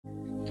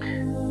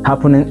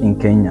happening in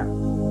Kenya.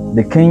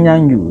 The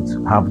Kenyan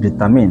youth have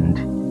determined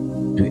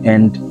to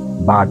end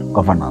bad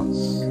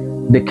governance.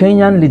 The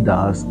Kenyan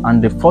leaders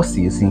and the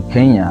forces in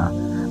Kenya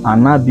are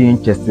now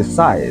being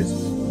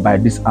chastised by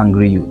this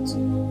angry youth.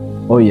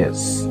 Oh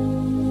yes,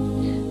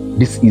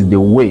 this is the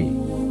way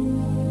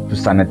to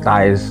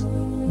sanitize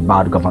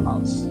bad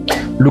governance.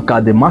 Look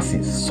at the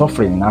masses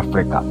suffering in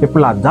Africa.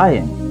 People are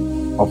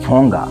dying of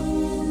hunger.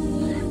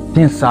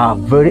 Things are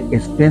very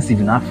expensive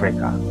in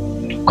Africa.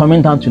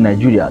 Coming down to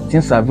Nigeria,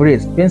 things are very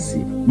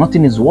expensive.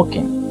 Nothing is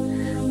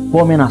working.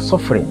 Poor men are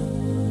suffering.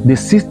 The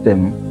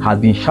system has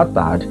been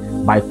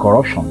shattered by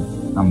corruption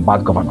and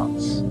bad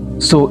governance.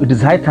 So it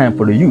is high time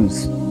for the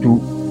youth to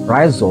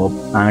rise up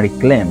and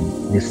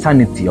reclaim the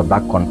sanity of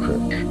that country.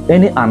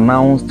 Any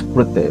announced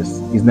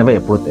protest is never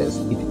a protest.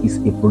 It is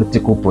a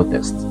political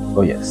protest.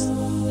 Oh yes.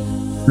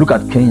 Look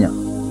at Kenya.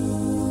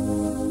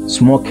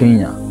 Small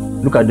Kenya.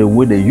 Look at the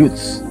way the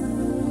youths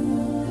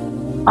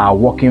are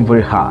working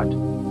very hard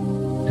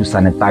to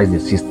sanitize the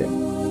system.